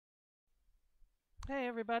Hey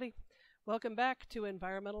everybody, welcome back to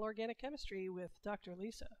Environmental Organic Chemistry with Dr.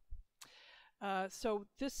 Lisa. So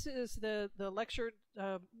this is the lecture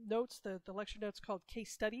notes, the lecture notes called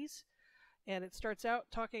Case Studies, and it starts out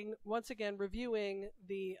talking, once again, reviewing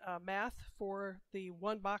the math for the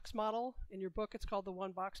one box model. In your book it's called the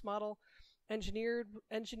one box model.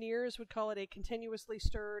 Engineers would call it a continuously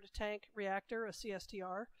stirred tank reactor, a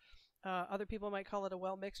CSTR. Other people might call it a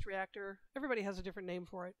well-mixed reactor. Everybody has a different name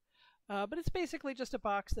for it. But it's basically just a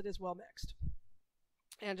box that is well mixed.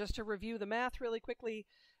 And just to review the math really quickly,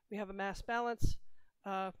 we have a mass balance.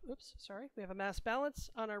 We have a mass balance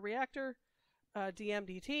on our reactor. dm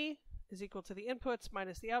dt is equal to the inputs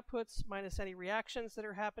minus the outputs minus any reactions that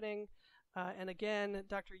are happening. And again,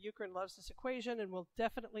 Dr. Euchrin loves this equation and will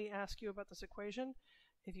definitely ask you about this equation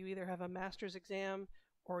if you either have a master's exam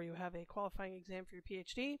or you have a qualifying exam for your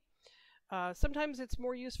PhD. Sometimes it's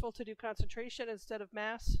more useful to do concentration instead of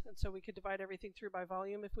mass, and so we could divide everything through by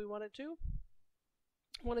volume if we wanted to.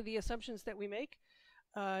 One of the assumptions that we make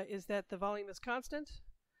is that the volume is constant,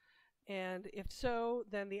 and if so,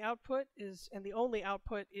 then the output is, and the only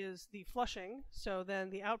output is the flushing, so then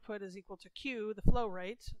the output is equal to Q, the flow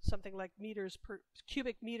rate, something like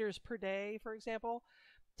cubic meters per day, for example,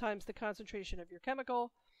 times the concentration of your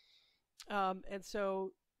chemical. And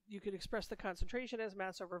so you could express the concentration as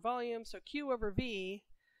mass over volume. So Q over V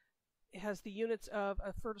has the units of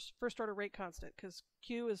a first order rate constant, because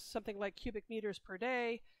Q is something like cubic meters per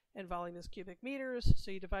day and volume is cubic meters.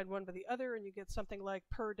 So you divide one by the other and you get something like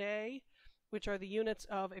per day, which are the units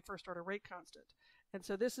of a first order rate constant. And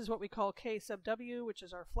so this is what we call K sub W, which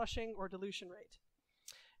is our flushing or dilution rate.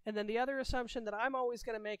 And then the other assumption that I'm always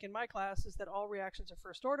going to make in my class is that all reactions are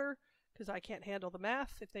first order, because I can't handle the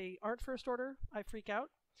math. If they aren't first order, I freak out.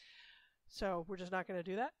 So we're just not going to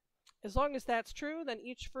do that. As long as that's true, then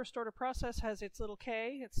each first order process has its little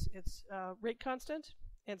k, its rate constant.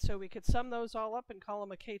 And so we could sum those all up and call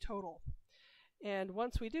them a k total. And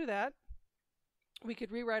once we do that, we could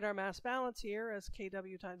rewrite our mass balance here as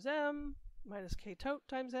kW times m minus k tot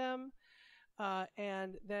times m.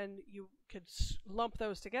 And then you could lump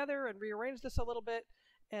those together and rearrange this a little bit.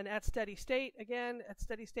 And at steady state, again, at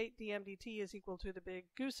steady state, dm dt is equal to the big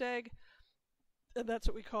goose egg. And that's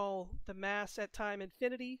what we call the mass at time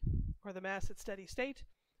infinity, or the mass at steady state,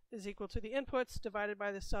 is equal to the inputs divided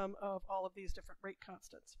by the sum of all of these different rate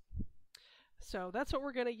constants. So that's what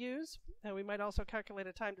we're going to use. And we might also calculate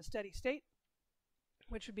a time to steady state,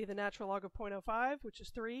 which would be the natural log of 0.05, which is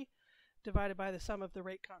 3, divided by the sum of the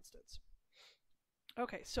rate constants.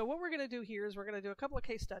 Okay, so what we're going to do here is we're going to do a couple of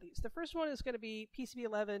case studies. The first one is going to be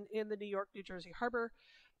PCB11 in the New York, New Jersey harbor.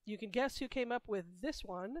 You can guess who came up with this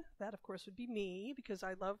one. That, of course, would be me, because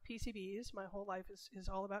I love PCBs. My whole life is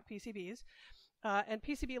all about PCBs. And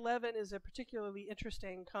PCB11 is a particularly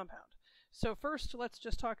interesting compound. So first, let's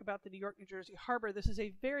just talk about the New York, New Jersey harbor. This is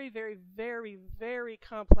a very, very, very, very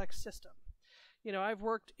complex system. You know, I've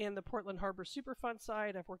worked in the Portland Harbor Superfund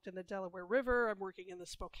site. I've worked in the Delaware River. I'm working in the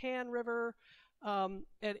Spokane River. And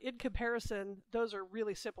in comparison, those are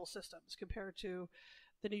really simple systems compared to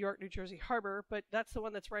the New York, New Jersey harbor, but that's the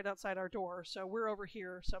one that's right outside our door. So we're over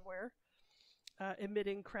here somewhere,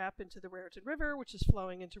 emitting crap into the Raritan River, which is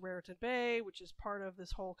flowing into Raritan Bay, which is part of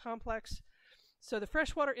this whole complex. So the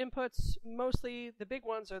freshwater inputs, mostly the big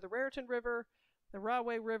ones, are the Raritan River, the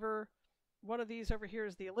Rahway River. One of these over here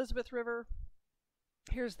is the Elizabeth River.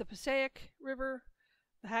 Here's the Passaic River,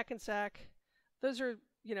 the Hackensack. Those are,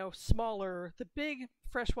 you know, smaller. The big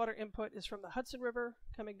freshwater input is from the Hudson River,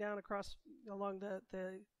 coming down across along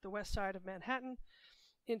the west side of Manhattan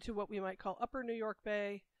into what we might call Upper New York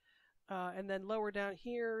Bay. And then lower down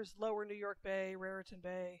here is Lower New York Bay, Raritan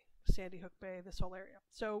Bay, Sandy Hook Bay, this whole area.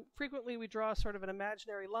 So frequently we draw sort of an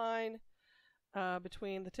imaginary line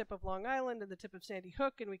between the tip of Long Island and the tip of Sandy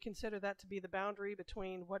Hook, and we consider that to be the boundary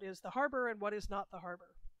between what is the harbor and what is not the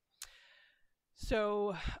harbor.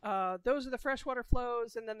 So those are the freshwater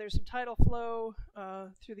flows, and then there's some tidal flow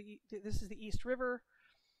through this is the East River,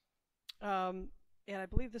 and I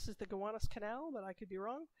believe this is the Gowanus Canal, but I could be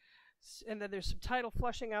wrong. And then there's some tidal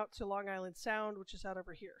flushing out to Long Island Sound, which is out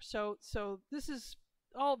over here. So this is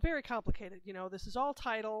all very complicated. You know, this is all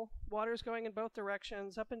tidal. Water's going in both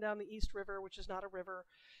directions, up and down the East River, which is not a river,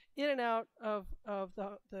 in and out of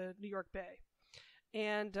the New York Bay.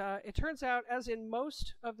 And it turns out, as in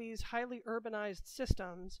most of these highly urbanized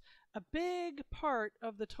systems, a big part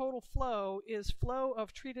of the total flow is flow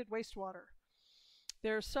of treated wastewater.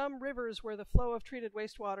 There are some rivers where the flow of treated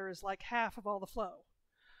wastewater is like half of all the flow.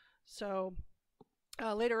 So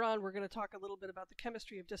later on, we're going to talk a little bit about the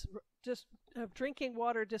chemistry of drinking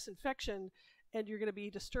water disinfection and you're going to be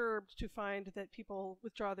disturbed to find that people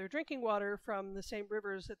withdraw their drinking water from the same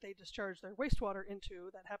rivers that they discharge their wastewater into.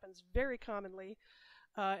 That happens very commonly.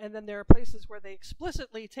 And then there are places where they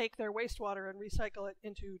explicitly take their wastewater and recycle it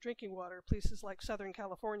into drinking water, places like Southern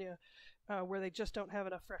California, where they just don't have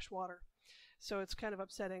enough fresh water. So it's kind of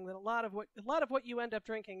upsetting that a lot of what you end up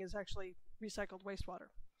drinking is actually recycled wastewater.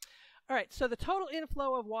 All right, so the total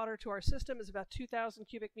inflow of water to our system is about 2,000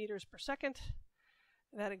 cubic meters per second.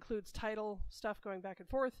 That includes tidal stuff going back and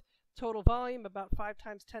forth. Total volume about 5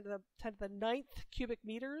 times 10 to the 9th cubic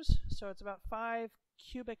meters, so it's about 5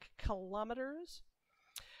 cubic kilometers.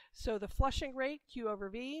 So the flushing rate, Q over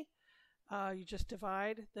V, you just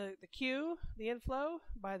divide the Q, the inflow,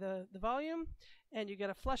 by the volume, and you get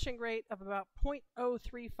a flushing rate of about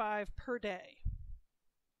 0.035 per day.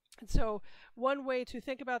 And so one way to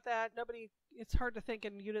think about that, it's hard to think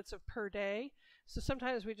in units of per day, so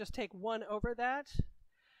sometimes we just take 1 over that,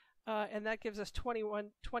 and that gives us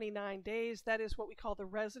 29 days. That is what we call the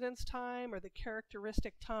residence time, or the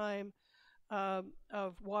characteristic time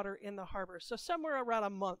of water in the harbor. So somewhere around a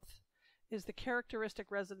month is the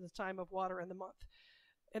characteristic residence time of water in the month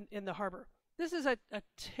in the harbor. This is a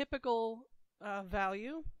typical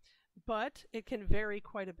value, but it can vary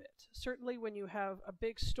quite a bit. Certainly when you have a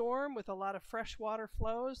big storm with a lot of fresh water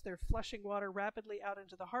flows, they're flushing water rapidly out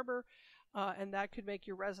into the harbor, and that could make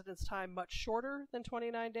your residence time much shorter than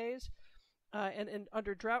 29 days. And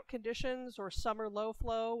under drought conditions or summer low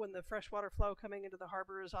flow, when the freshwater flow coming into the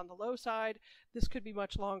harbor is on the low side, this could be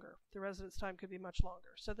much longer. The residence time could be much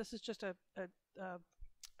longer. So this is just a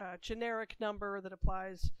generic number that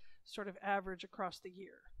applies sort of average across the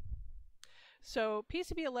year. So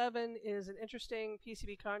PCB11 is an interesting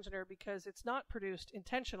PCB congener because it's not produced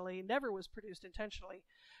intentionally, never was produced intentionally,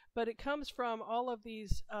 but it comes from all of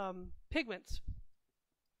these pigments.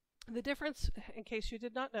 The difference, in case you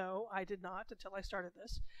did not know, I did not until I started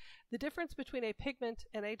this, the difference between a pigment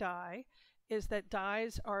and a dye is that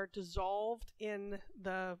dyes are dissolved in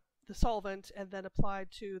the solvent and then applied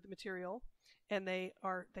to the material, and they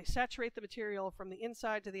saturate the material from the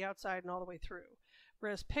inside to the outside and all the way through,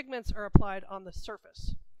 whereas pigments are applied on the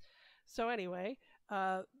surface. So anyway,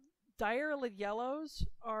 diarylid yellows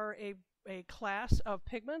are a class of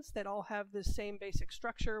pigments that all have this same basic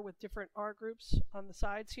structure with different R groups on the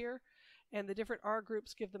sides here, and the different R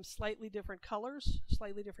groups give them slightly different colors,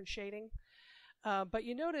 slightly different shading. But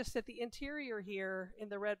you notice that the interior here in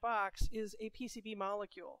the red box is a PCB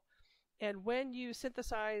molecule, and when you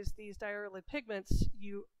synthesize these diarylid pigments,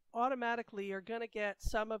 you automatically are going to get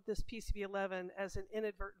some of this PCB11 as an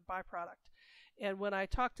inadvertent byproduct. And when I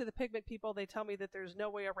talk to the pigment people, they tell me that there's no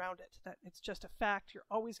way around it, that it's just a fact. You're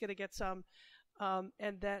always going to get some,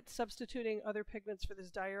 and that substituting other pigments for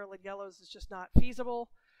this diarylid yellows is just not feasible,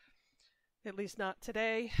 at least not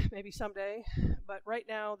today, maybe someday. But right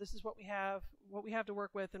now, this is what we have to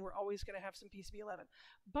work with, and we're always going to have some PCB11.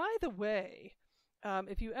 By the way,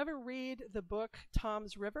 if you ever read the book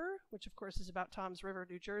Tom's River, which of course is about Tom's River,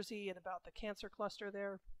 New Jersey, and about the cancer cluster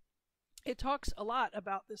there, it talks a lot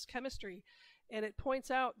about this chemistry, and it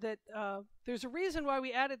points out that there's a reason why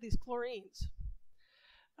we added these chlorines.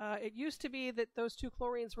 It used to be that those two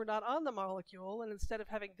chlorines were not on the molecule, and instead of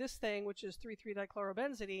having this thing, which is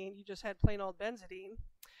 3,3-dichlorobenzidine, you just had plain old benzidine.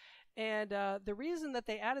 And the reason that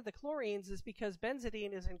they added the chlorines is because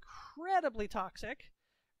benzidine is incredibly toxic,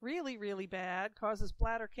 really, really bad, causes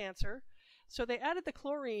bladder cancer. So they added the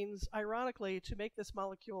chlorines, ironically, to make this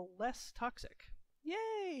molecule less toxic.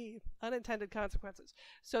 Yay! Unintended consequences.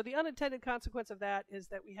 So the unintended consequence of that is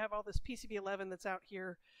that we have all this PCB11 that's out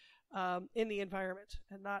here in the environment,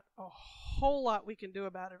 and not a whole lot we can do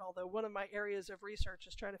about it, although one of my areas of research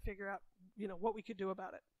is trying to figure out, what we could do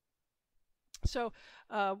about it. So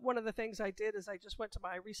one of the things I did is I just went to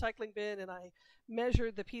my recycling bin and I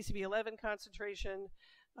measured the PCB11 concentration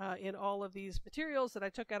in all of these materials that I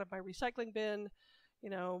took out of my recycling bin.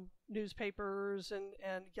 Newspapers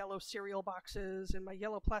and yellow cereal boxes and my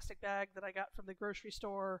yellow plastic bag that I got from the grocery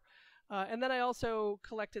store. And then I also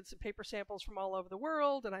collected some paper samples from all over the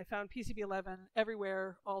world, and I found PCB11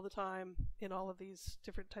 everywhere all the time in all of these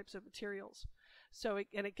different types of materials. So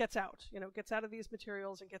it gets out, it gets out of these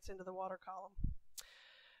materials and gets into the water column.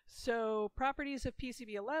 So properties of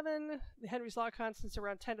PCB11, the Henry's law constant's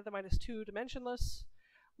around 10 to the minus 2 dimensionless,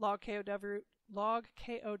 log KOW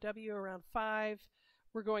around 5.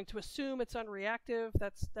 We're going to assume it's unreactive.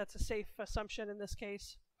 That's a safe assumption in this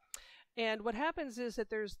case. And what happens is that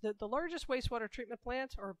there's the largest wastewater treatment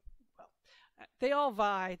plant, they all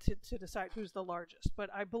vie to decide who's the largest, but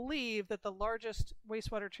I believe that the largest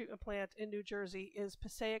wastewater treatment plant in New Jersey is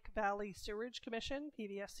Passaic Valley Sewerage Commission,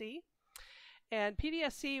 PVSC. And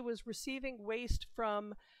PBSC was receiving waste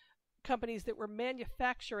from companies that were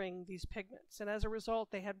manufacturing these pigments. And as a result,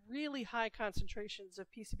 they had really high concentrations of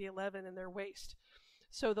PCB11 in their waste.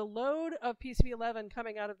 So the load of PCB11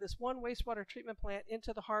 coming out of this one wastewater treatment plant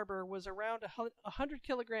into the harbor was around 100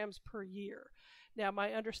 kilograms per year. Now,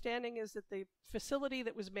 my understanding is that the facility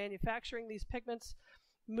that was manufacturing these pigments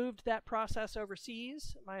moved that process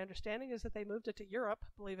overseas. My understanding is that they moved it to Europe,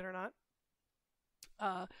 believe it or not.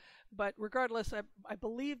 But regardless, I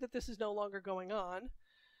believe that this is no longer going on.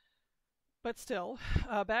 But still,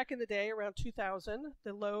 back in the day, around 2000,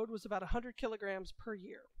 the load was about 100 kilograms per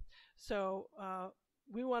year. So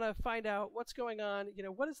we want to find out what's going on.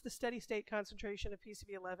 What is the steady state concentration of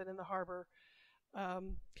PCB11 in the harbor,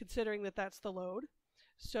 considering that that's the load.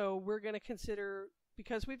 So we're going to consider,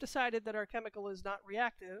 because we've decided that our chemical is not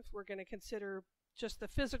reactive, we're going to consider just the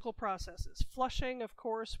physical processes. Flushing, of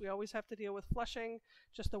course, we always have to deal with flushing,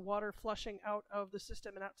 just the water flushing out of the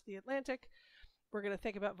system and out to the Atlantic. We're going to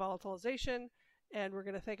think about volatilization, and we're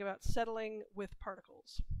going to think about settling with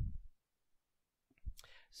particles.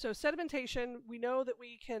 So sedimentation, we know that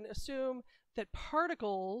we can assume that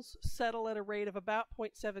particles settle at a rate of about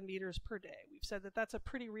 0.7 meters per day. We've said that that's a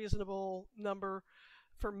pretty reasonable number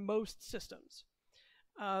for most systems.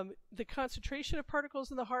 The concentration of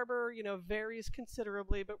particles in the harbor, varies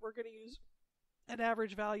considerably, but we're going to use an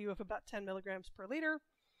average value of about 10 milligrams per liter.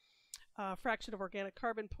 Fraction of organic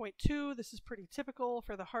carbon, 0.2. This is pretty typical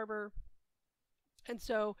for the harbor. And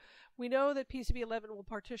so we know that PCB11 will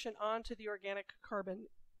partition onto the organic carbon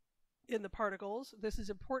in the particles. This is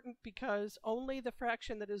important because only the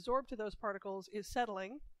fraction that is sorbed to those particles is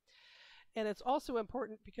settling. And it's also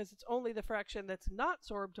important because it's only the fraction that's not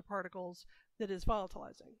sorbed to particles that is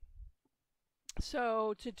volatilizing.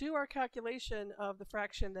 So to do our calculation of the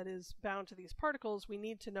fraction that is bound to these particles, we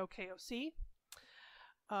need to know KOC.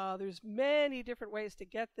 There's many different ways to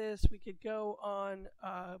get this. We could go on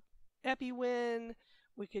EpiWin.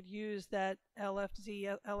 We could use that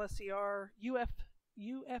LFZ LSCR,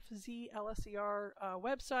 UFZ LSCR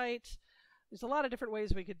website. There's a lot of different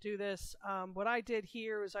ways we could do this. What I did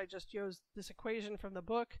here is I just used this equation from the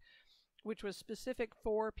book, which was specific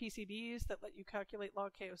for PCBs that let you calculate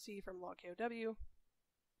log KOC from log KOW.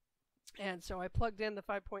 And so I plugged in the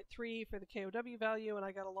 5.3 for the KOW value, and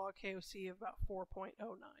I got a log KOC of about 4.09.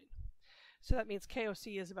 So that means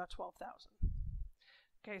KOC is about 12,000.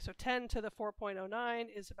 Okay, so 10 to the 4.09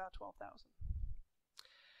 is about 12,000.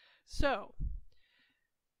 So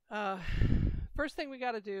first thing we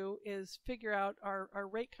got to do is figure out our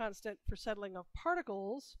rate constant for settling of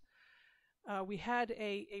particles. We had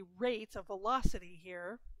a rate, a velocity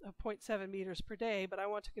here of 0.7 meters per day, but I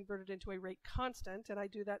want to convert it into a rate constant, and I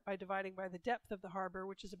do that by dividing by the depth of the harbor,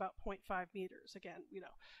 which is about 0.5 meters. Again,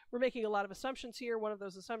 we're making a lot of assumptions here. One of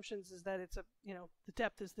those assumptions is that it's the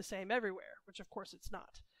depth is the same everywhere, which of course it's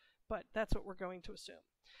not, but that's what we're going to assume.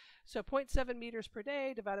 So 0.7 meters per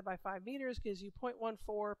day divided by 5 meters gives you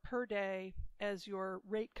 0.14 per day as your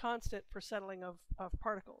rate constant for settling of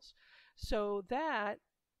particles. So that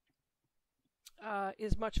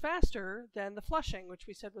is much faster than the flushing, which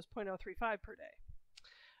we said was 0.035 per day.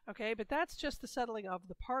 Okay, but that's just the settling of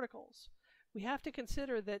the particles. We have to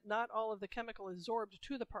consider that not all of the chemical is sorbed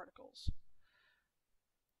to the particles.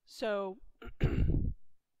 So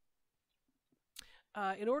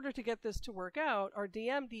in order to get this to work out, our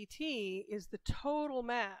dm dt is the total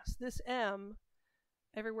mass. This m,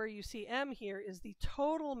 everywhere you see m here, is the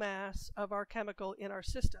total mass of our chemical in our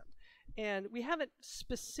system. And we haven't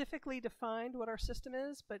specifically defined what our system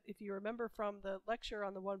is, but if you remember from the lecture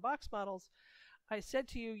on the one-box models, I said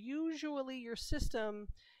to you, usually your system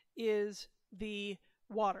is the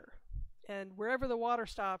water. And wherever the water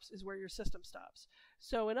stops is where your system stops.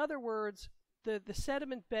 So in other words, the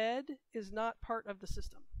sediment bed is not part of the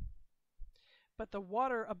system. But the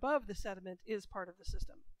water above the sediment is part of the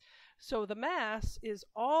system. So the mass is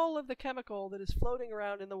all of the chemical that is floating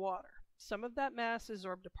around in the water. Some of that mass is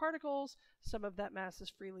sorbed to particles, some of that mass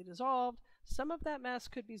is freely dissolved, some of that mass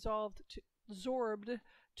could be sorbed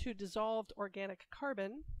to dissolved organic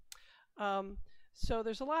carbon. So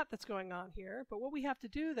there's a lot that's going on here, but what we have to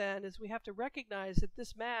do then is we have to recognize that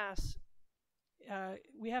this mass,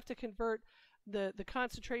 we have to convert the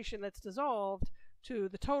concentration that's dissolved to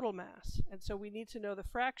the total mass, and so we need to know the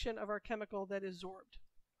fraction of our chemical that is sorbed.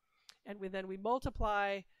 And then we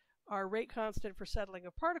multiply our rate constant for settling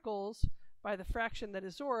of particles by the fraction that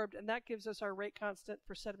is sorbed, and that gives us our rate constant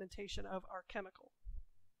for sedimentation of our chemical.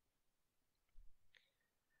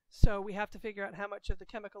 So we have to figure out how much of the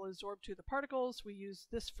chemical is sorbed to the particles. We use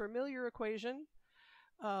this familiar equation.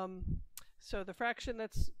 So the fraction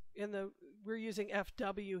that's we're using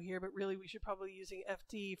FW here, but really we should probably be using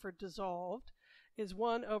FD for dissolved, is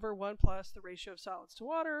 1 over 1 plus the ratio of solids to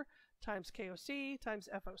water times KOC times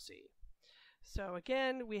FOC. So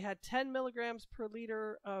again, we had 10 milligrams per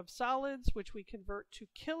liter of solids, which we convert to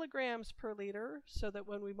kilograms per liter, so that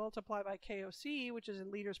when we multiply by KOC, which is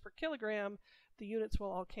in liters per kilogram, the units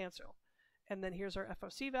will all cancel. And then here's our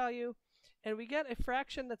FOC value. And we get a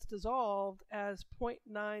fraction that's dissolved as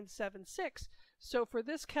 0.976. So for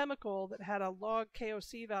this chemical that had a log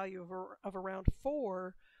KOC value of around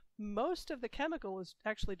 4, most of the chemical is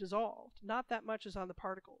actually dissolved. Not that much is on the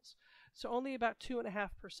particles. So only about 2.5%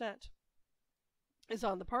 is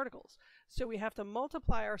on the particles. So we have to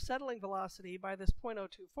multiply our settling velocity by this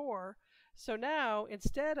 0.024. So now,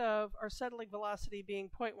 instead of our settling velocity being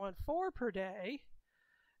 0.14 per day,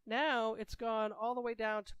 now it's gone all the way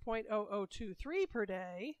down to 0.0023 per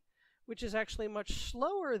day, which is actually much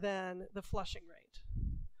slower than the flushing rate.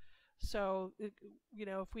 So,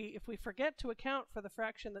 if we forget to account for the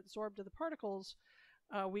fraction that's absorbed to the particles,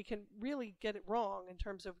 we can really get it wrong in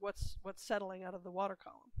terms of what's settling out of the water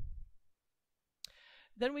column.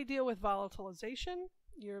 Then we deal with volatilization.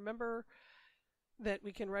 You remember that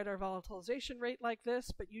we can write our volatilization rate like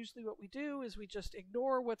this, but usually what we do is we just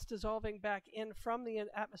ignore what's dissolving back in from the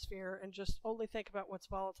atmosphere and just only think about what's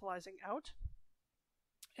volatilizing out.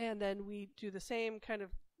 And then we do the same kind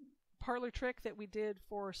of parlor trick that we did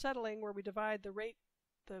for settling, where we divide the rate,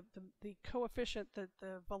 the coefficient, the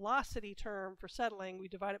velocity term for settling, we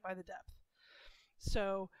divide it by the depth.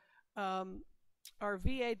 So our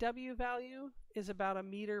VAW value is about a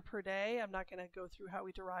meter per day. I'm not going to go through how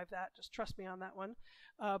we derive that. Just trust me on that one.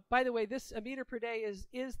 By the way, a meter per day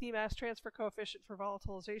is the mass transfer coefficient for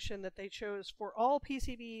volatilization that they chose for all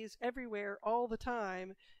PCBs everywhere all the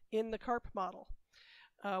time in the CARP model,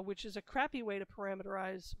 which is a crappy way to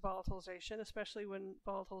parameterize volatilization, especially when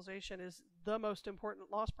volatilization is the most important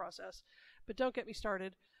loss process. But don't get me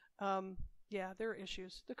started. Yeah, there are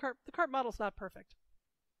issues. The CARP model is not perfect.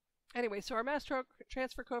 Anyway, so our mass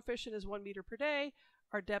transfer coefficient is 1 meter per day.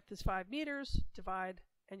 Our depth is 5 meters. Divide,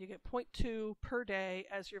 and you get 0.2 per day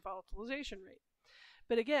as your volatilization rate.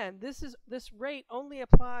 But again, this rate only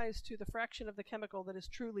applies to the fraction of the chemical that is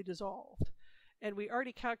truly dissolved. And we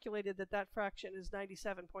already calculated that fraction is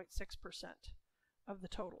 97.6% of the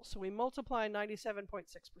total. So we multiply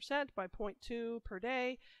 97.6% by 0.2 per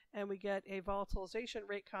day, and we get a volatilization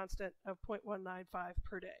rate constant of 0.195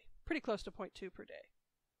 per day. Pretty close to 0.2 per day.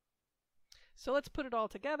 So let's put it all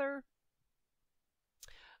together.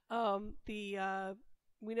 We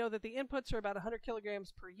know that the inputs are about 100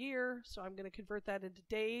 kilograms per year, so I'm going to convert that into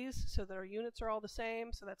days so that our units are all the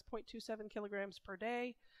same. So that's 0.27 kilograms per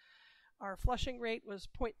day. Our flushing rate was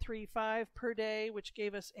 0.35 per day, which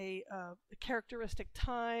gave us a characteristic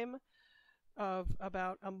time of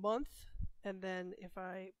about a month. And then if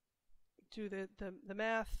I do the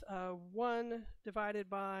math, 1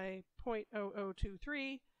 divided by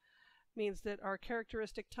 0.0023 means that our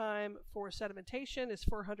characteristic time for sedimentation is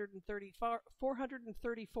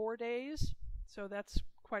 434 days. So that's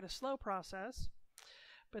quite a slow process.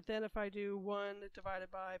 But then if I do 1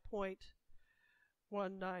 divided by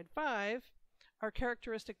 0.195, our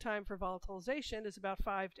characteristic time for volatilization is about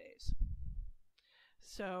 5 days.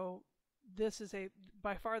 So this is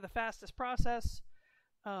by far the fastest process,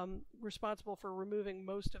 responsible for removing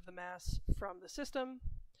most of the mass from the system.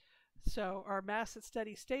 So our mass at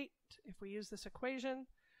steady state, if we use this equation,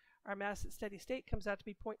 our mass at steady state comes out to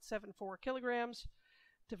be 0.74 kilograms.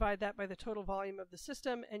 Divide that by the total volume of the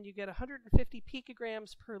system, and you get 150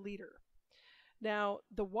 picograms per liter. Now,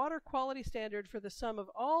 the water quality standard for the sum of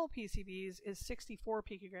all PCBs is 64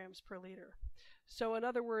 picograms per liter. So in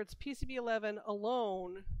other words, PCB 11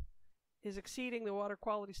 alone is exceeding the water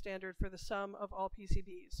quality standard for the sum of all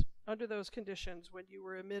PCBs under those conditions when you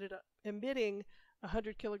were emitting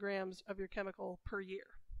 100 kilograms of your chemical per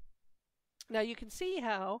year. Now you can see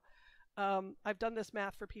how I've done this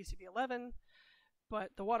math for PCB 11,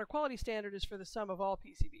 but the water quality standard is for the sum of all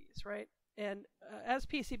PCBs, right? And as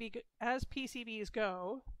PCBs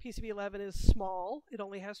go, PCB 11 is small. It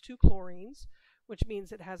only has 2 chlorines, which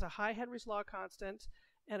means it has a high Henry's law constant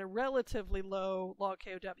and a relatively low log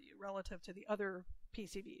KOW relative to the other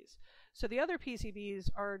PCBs. So the other PCBs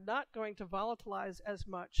are not going to volatilize as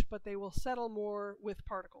much, but they will settle more with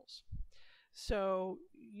particles. So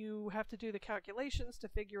you have to do the calculations to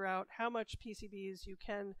figure out how much PCBs you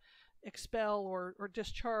can expel or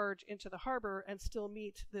discharge into the harbor and still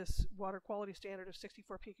meet this water quality standard of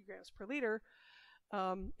 64 picograms per liter.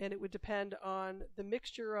 and it would depend on the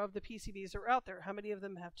mixture of the PCBs that are out there. How many of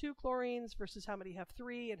them have 2 chlorines versus how many have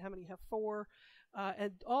 3 and how many have 4.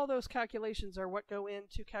 And all those calculations are what go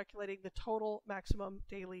into calculating the total maximum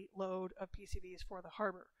daily load of PCBs for the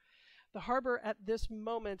harbor. The harbor at this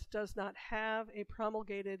moment does not have a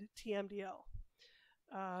promulgated TMDL.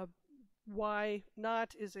 Why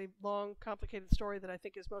not is a long, complicated story that I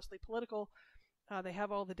think is mostly political. They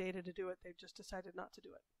have all the data to do it. They've just decided not to do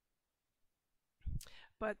it.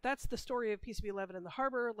 But that's the story of PCB11 in the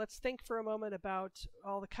harbor. Let's think for a moment about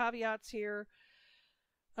all the caveats here.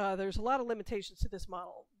 There's a lot of limitations to this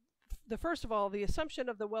model. First of all, the assumption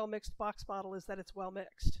of the well-mixed box model is that it's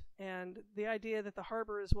well-mixed. And the idea that the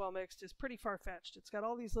harbor is well-mixed is pretty far-fetched. It's got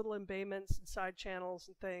all these little embayments and side channels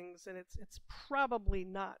and things, and it's probably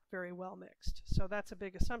not very well-mixed. So that's a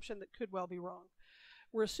big assumption that could well be wrong.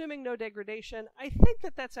 We're assuming no degradation. I think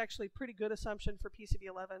that that's actually a pretty good assumption for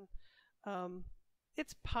PCB11.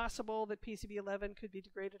 It's possible that PCB11 could be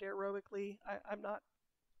degraded aerobically.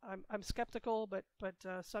 I'm skeptical, but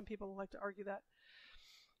some people like to argue that.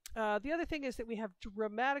 The other thing is that we have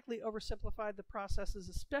dramatically oversimplified the processes,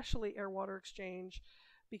 especially air-water exchange,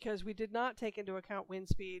 because we did not take into account wind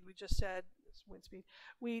speed. We just said wind speed.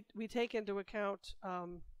 We take into account.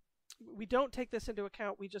 We don't take this into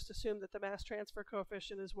account. We just assume that the mass transfer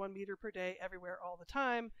coefficient is 1 meter per day everywhere all the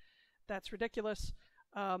time. That's ridiculous.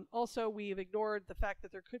 Also, we've ignored the fact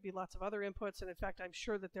that there could be lots of other inputs, and in fact, I'm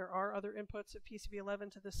sure that there are other inputs of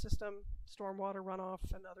PCB11 to this system, stormwater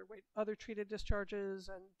runoff and other treated discharges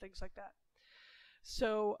and things like that.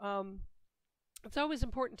 So it's always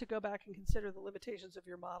important to go back and consider the limitations of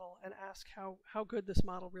your model and ask how good this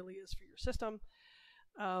model really is for your system.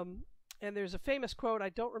 And there's a famous quote, I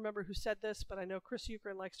don't remember who said this, but I know Chris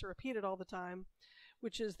Euchran likes to repeat it all the time,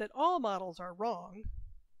 which is that all models are wrong,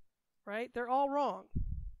 right? They're all wrong.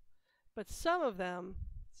 But some of them,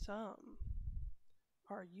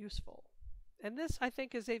 are useful. And this, I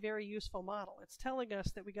think, is a very useful model. It's telling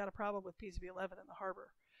us that we got a problem with PCB11 in the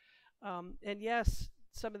harbor. And yes,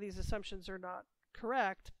 some of these assumptions are not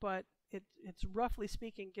correct, but it's roughly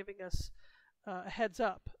speaking giving us a heads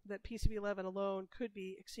up that PCB11 alone could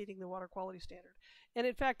be exceeding the water quality standard. And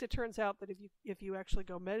in fact, it turns out that if you actually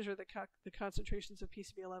go measure the concentrations of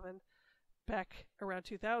PCB11 back around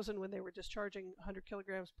 2000 when they were discharging 100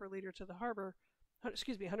 kilograms per liter to the harbor,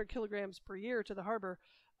 100 kilograms per year to the harbor,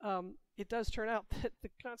 it does turn out that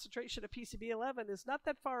the concentration of PCB11 is not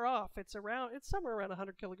that far off. It's somewhere around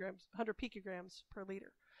 100 picograms per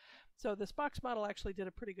liter. So this box model actually did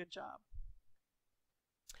a pretty good job.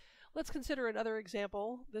 Let's consider another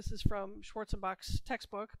example. This is from Schwarzenbach's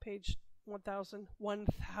textbook, page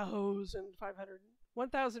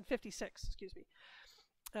 1056, excuse me.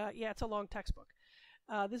 Yeah, it's a long textbook.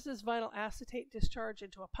 This is vinyl acetate discharge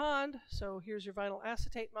into a pond. So here's your vinyl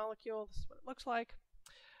acetate molecule. This is what it looks like.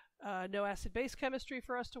 No acid-base chemistry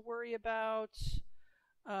for us to worry about.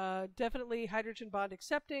 Definitely hydrogen bond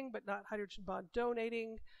accepting, but not hydrogen bond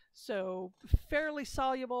donating. So fairly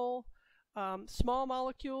soluble. Small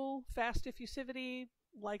molecule, fast diffusivity,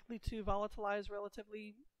 likely to volatilize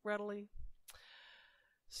relatively readily.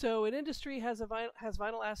 So an industry has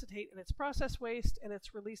vinyl acetate in its process waste, and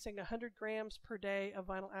it's releasing 100 grams per day of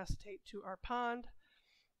vinyl acetate to our pond.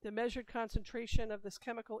 The measured concentration of this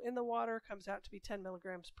chemical in the water comes out to be 10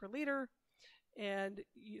 milligrams per liter. And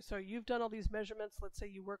so you've done all these measurements. Let's say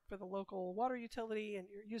you work for the local water utility, and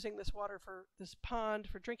you're using this water for this pond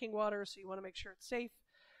for drinking water, so you want to make sure it's safe.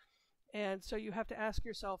 And so you have to ask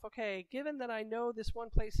yourself, okay, given that I know this one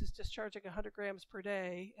place is discharging 100 grams per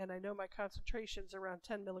day, and I know my concentration's around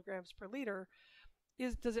 10 milligrams per liter,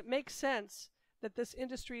 does it make sense that this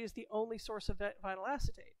industry is the only source of vinyl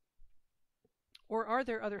acetate? Or are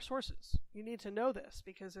there other sources? You need to know this,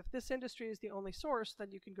 because if this industry is the only source,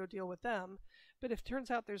 then you can go deal with them. But if it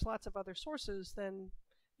turns out there's lots of other sources, then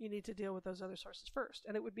you need to deal with those other sources first.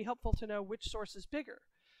 And it would be helpful to know which source is bigger.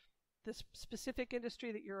 This specific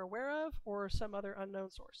industry that you're aware of, or some other unknown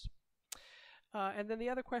source. And then the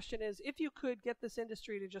other question is, if you could get this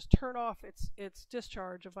industry to just turn off its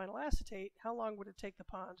discharge of vinyl acetate, how long would it take the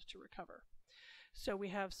pond to recover? So we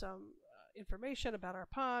have some information about our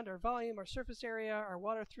pond, our volume, our surface area, our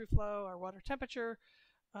water through flow, our water temperature,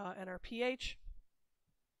 and our pH.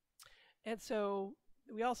 And so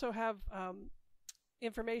we also have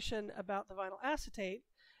information about the vinyl acetate.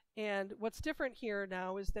 And what's different here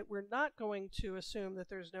now is that we're not going to assume that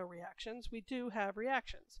there's no reactions. We do have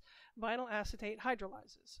reactions. Vinyl acetate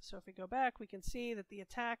hydrolyzes. So if we go back, we can see that the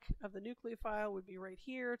attack of the nucleophile would be right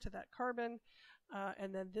here to that carbon,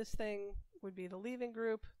 and then this thing would be the leaving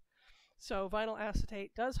group. So vinyl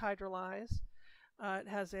acetate does hydrolyze. It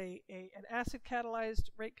has an acid catalyzed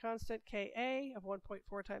rate constant Ka of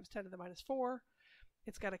 1.4 times 10 to the minus 4.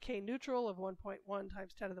 It's got a K neutral of 1.1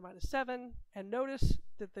 times 10 to the minus 7. And notice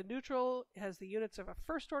that the neutral has the units of a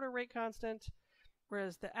first order rate constant,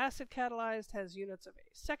 whereas the acid catalyzed has units of a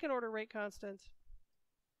second order rate constant.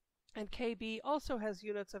 And Kb also has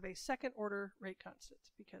units of a second order rate constant,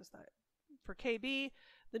 because for Kb,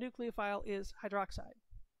 the nucleophile is hydroxide.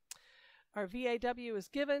 Our VAW is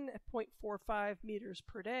given at 0.45 meters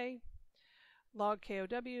per day. Log KOW,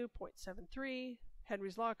 0.73.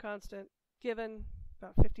 Henry's law constant, given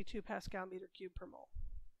about 52 Pascal meter cube per mole.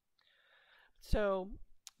 So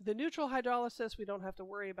the neutral hydrolysis, we don't have to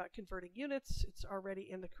worry about converting units. It's already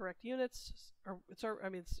in the correct units.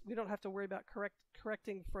 We don't have to worry about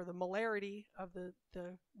correcting for the molarity of the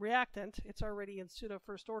reactant. It's already in pseudo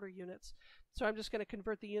first order units. So I'm just going to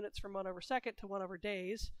convert the units from 1 over second to 1 over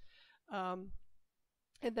days.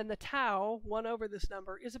 And then the tau, 1 over this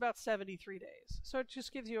number, is about 73 days. So it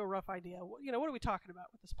just gives you a rough idea. What are we talking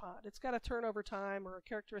about with this pond? It's got a turnover time or a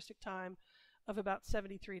characteristic time of about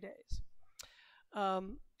 73 days. Ka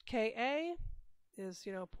is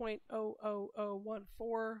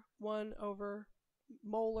 0.00014 over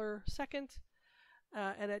molar second,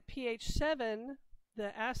 and at pH 7,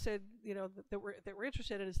 the acid that we're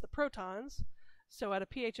interested in is the protons. So at a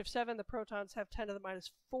pH of 7, the protons have 10 to the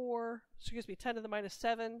minus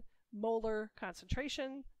 7 molar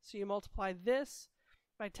concentration. So you multiply this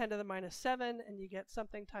by 10 to the minus 7, and you get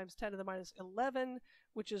something times 10 to the minus 11,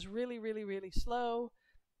 which is really, really, really slow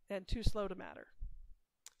and too slow to matter.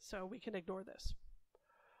 So we can ignore this.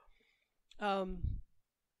 And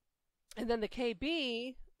then the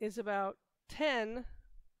Kb is about 10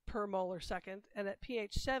 per molar second, and at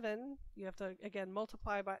pH 7, you have to, again,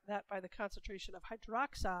 multiply that by the concentration of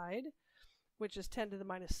hydroxide, which is 10 to the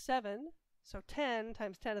minus 7. So 10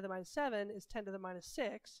 times 10 to the minus 7 is 10 to the minus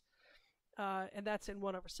 6, and that's in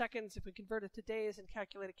 1 over seconds. If we convert it to days and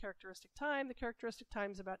calculate a characteristic time, the characteristic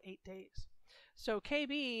time is about 8 days. So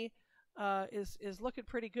Kb is looking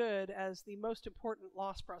pretty good as the most important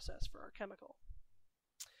loss process for our chemical.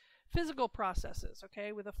 Physical processes,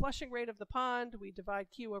 okay, with a flushing rate of the pond, we divide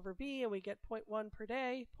Q over V and we get 0.1 per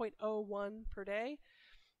day, 0.01 per day.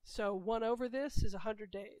 So 1 over this is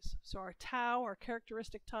 100 days. So our tau, our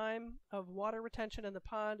characteristic time of water retention in the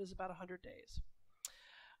pond, is about 100 days.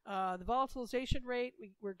 The volatilization rate,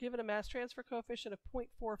 we're given a mass transfer coefficient of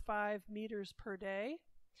 0.45 meters per day.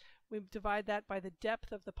 We divide that by the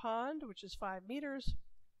depth of the pond, which is 5 meters.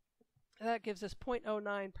 And that gives us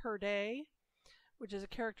 0.09 per day, which is a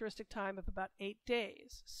characteristic time of about 8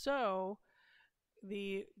 days. So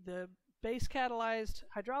the base catalyzed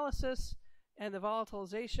hydrolysis and the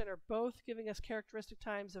volatilization are both giving us characteristic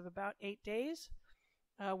times of about 8 days,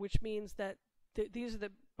 which means that these are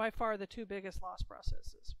by far the two biggest loss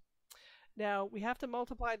processes. Now, we have to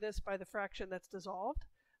multiply this by the fraction that's dissolved,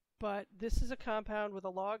 but this is a compound with a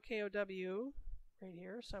log KOW, right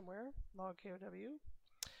here somewhere, log KOW,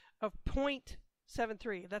 of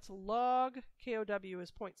 0.73. That's log KOW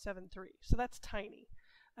is 0.73. So that's tiny.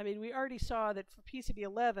 I mean, we already saw that for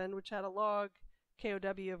PCB11, which had a log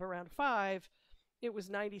KOW of around 5, it was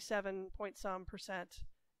 97-point-some%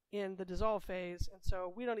 in the dissolve phase. And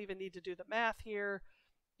so we don't even need to do the math here.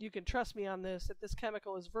 You can trust me on this, that this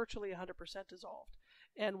chemical is virtually 100% dissolved.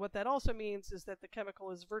 And what that also means is that the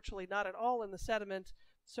chemical is virtually not at all in the sediment,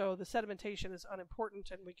 so the sedimentation is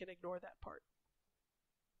unimportant and we can ignore that part.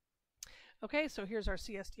 Okay, so here's our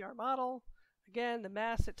CSTR model. Again, the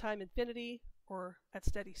mass at time infinity, or at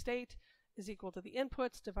steady state, is equal to the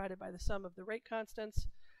inputs divided by the sum of the rate constants.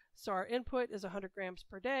 So our input is 100 grams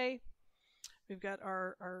per day. We've got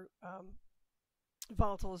our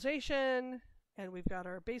volatilization, and we've got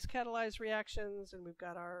our base catalyzed reactions, and we've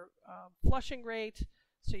got our flushing rate.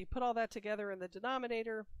 So you put all that together in the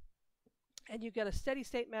denominator, and you get a steady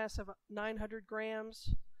state mass of 900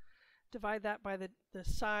 grams. Divide that by the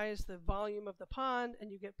size, the volume of the pond,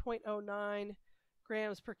 and you get 0.09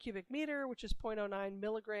 grams per cubic meter, which is 0.09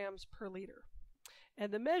 milligrams per liter.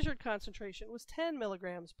 And the measured concentration was 10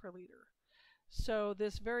 milligrams per liter. So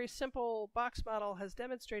this very simple box model has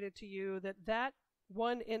demonstrated to you that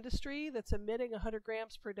one industry that's emitting 100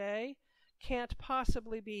 grams per day can't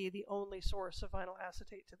possibly be the only source of vinyl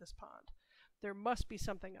acetate to this pond. There must be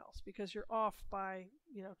something else, because you're off by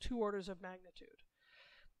 2 orders of magnitude.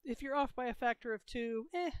 If you're off by a factor of 2,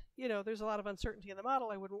 there's a lot of uncertainty in the model.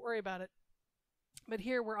 I wouldn't worry about it. But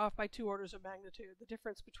here we're off by 2 orders of magnitude. The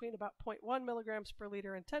difference between about 0.1 milligrams per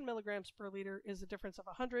liter and 10 milligrams per liter is a difference of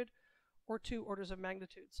 100 or 2 orders of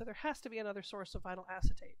magnitude. So there has to be another source of vinyl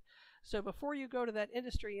acetate. So before you go to that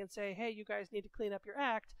industry and say, hey, you guys need to clean up your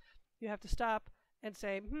act, you have to stop and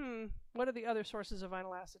say, what are the other sources of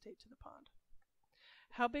vinyl acetate to the pond?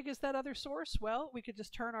 How big is that other source? Well, we could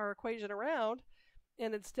just turn our equation around,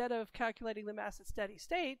 and instead of calculating the mass at steady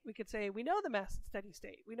state, we could say we know the mass at steady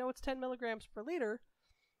state. We know it's 10 milligrams per liter,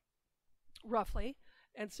 roughly,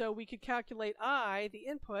 and so we could calculate I, the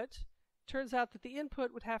input. Turns out that the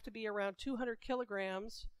input would have to be around 200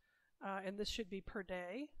 kilograms, and this should be per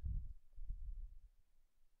day,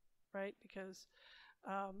 right? Because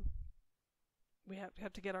we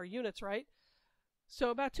have to get our units right. So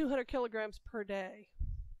about 200 kilograms per day.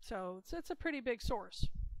 So it's a pretty big source.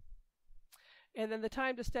 And then the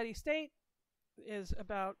time to steady state is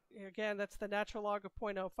about, again, that's the natural log of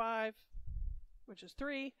 0.05, which is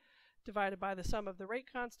 3, divided by the sum of the rate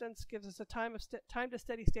constants, gives us a time to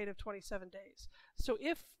steady state of 27 days. So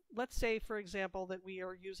if, let's say, for example, that we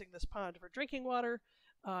are using this pond for drinking water,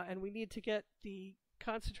 and we need to get the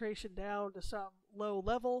concentration down to some low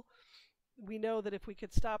level, we know that if we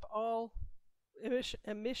could stop all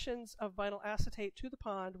emissions of vinyl acetate to the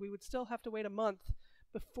pond, we would still have to wait a month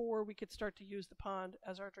before we could start to use the pond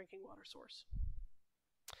as our drinking water source.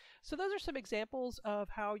 So those are some examples of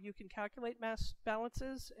how you can calculate mass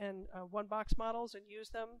balances and one-box models and use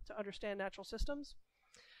them to understand natural systems.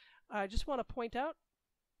 I just want to point out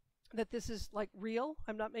that this is like real.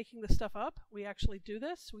 I'm not making this stuff up. We actually do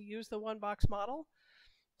this. We use the one-box model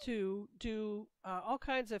to do all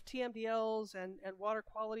kinds of TMDLs and water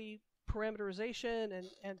quality parameterization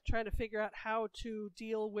and trying to figure out how to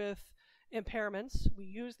deal with impairments. We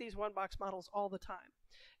use these one-box models all the time.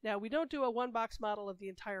 Now, we don't do a one-box model of the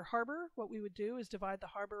entire harbor. What we would do is divide the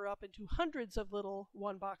harbor up into hundreds of little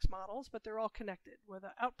one-box models, but they're all connected, where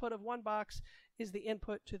the output of one box is the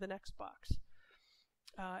input to the next box.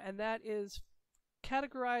 And that is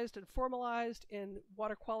categorized and formalized in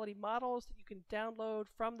water quality models that you can download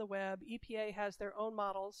from the web. EPA has their own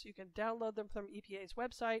models. You can download them from EPA's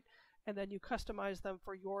website, and then you customize them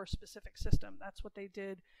for your specific system. That's what they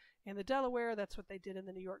did in the Delaware. That's what they did in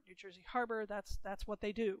the New York, New Jersey harbor. That's what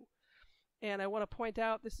they do. And I want to point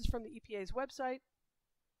out, this is from the EPA's website.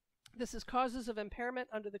 This is causes of impairment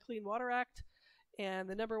under the Clean Water Act. And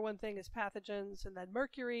the number one thing is pathogens, and then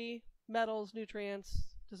mercury, metals,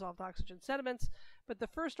 nutrients, dissolved oxygen, sediments. But the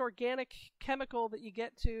first organic chemical that you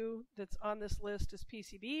get to that's on this list is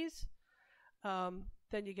PCBs.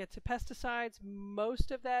 Then you get to pesticides.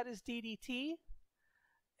 Most of that is DDT.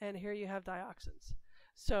 And here you have dioxins.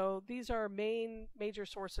 So these are major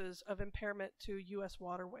sources of impairment to U.S.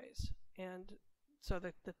 waterways. And so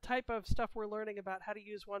the type of stuff we're learning about how to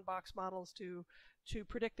use one-box models to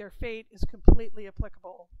predict their fate is completely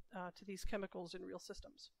applicable to these chemicals in real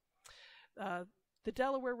systems. The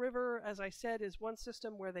Delaware River, as I said, is one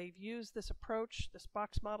system where they've used this approach, this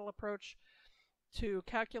box model approach, to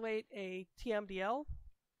calculate a TMDL.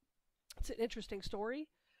 It's an interesting story.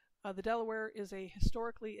 The Delaware is a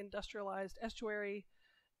historically industrialized estuary,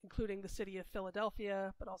 including the city of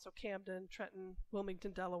Philadelphia, but also Camden, Trenton,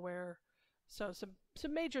 Wilmington, Delaware. So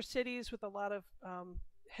some major cities with a lot of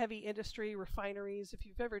heavy industry, refineries. If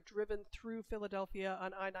you've ever driven through Philadelphia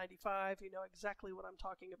on I-95, you know exactly what I'm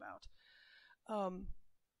talking about.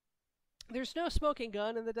 There's no smoking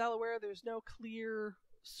gun in the Delaware. There's no clear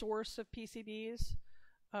source of PCBs.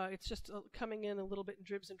 It's just coming in a little bit in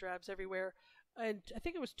dribs and drabs everywhere. And I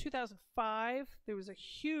think it was 2005, there was a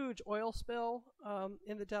huge oil spill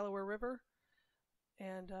in the Delaware River.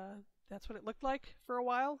 And that's what it looked like for a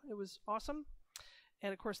while. It was awesome.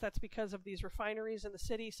 And of course, that's because of these refineries in the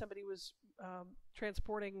city. Somebody was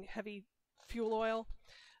transporting heavy fuel oil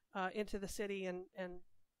into the city and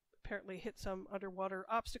apparently hit some underwater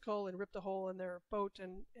obstacle and ripped a hole in their boat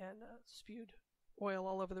and spewed oil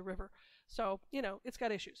all over the river. So, you know, it's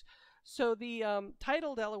got issues. So the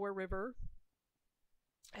tidal Delaware River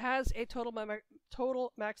has a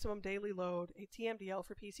total maximum daily load, a TMDL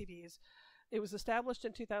for PCBs. It was established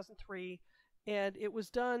in 2003, and it was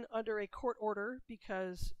done under a court order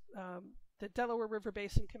because the Delaware River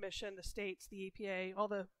Basin Commission, the states, the EPA, all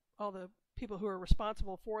the people who are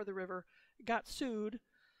responsible for the river got sued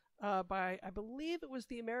by, I believe it was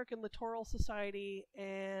the American Littoral Society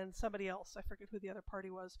and somebody else. I forget who the other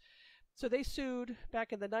party was. So they sued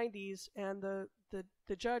back in the 90s, and the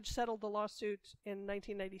judge settled the lawsuit in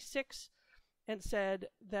 1996 and said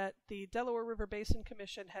that the Delaware River Basin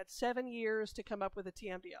Commission had 7 years to come up with a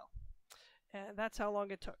TMDL. And that's how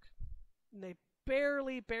long it took. And they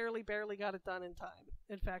barely got it done in time.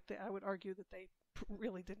 In fact, I would argue that they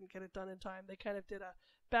really didn't get it done in time. They kind of did a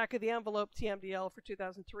back-of-the-envelope TMDL for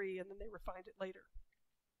 2003, and then they refined it later.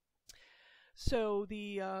 So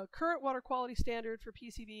the current water quality standard for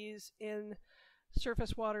PCBs in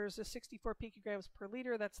Surface waters is 64 picograms per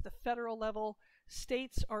liter. That's the federal level.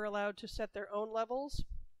 States are allowed to set their own levels.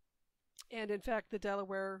 And in fact, the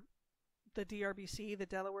DRBC, the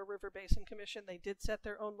Delaware River Basin Commission, they did set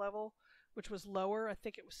their own level, which was lower. I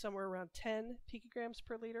think it was somewhere around 10 picograms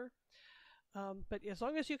per liter. But as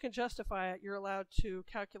long as you can justify it, you're allowed to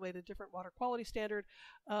calculate a different water quality standard.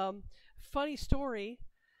 Funny story,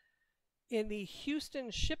 in the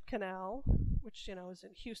Houston Ship Canal, which is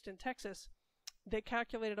in Houston, Texas, they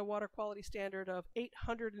calculated a water quality standard of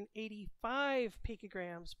 885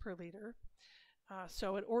 picograms per liter.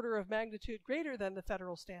 So an order of magnitude greater than the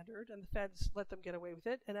federal standard, and the feds let them get away with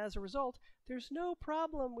it. And as a result, there's no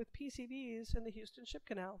problem with PCBs in the Houston Ship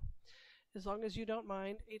Canal, as long as you don't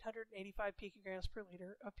mind 885 picograms per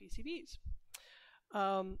liter of PCBs.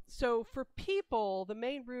 So for people, the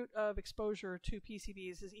main route of exposure to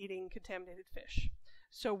PCBs is eating contaminated fish.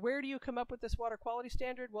 So where do you come up with this water quality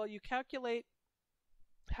standard? Well, you calculate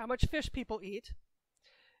how much fish people eat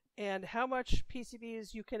and how much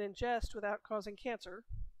PCBs you can ingest without causing cancer.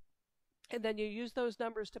 And then you use those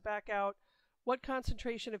numbers to back out what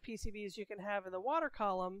concentration of PCBs you can have in the water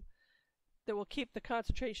column that will keep the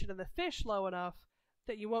concentration of the fish low enough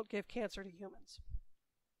that you won't give cancer to humans.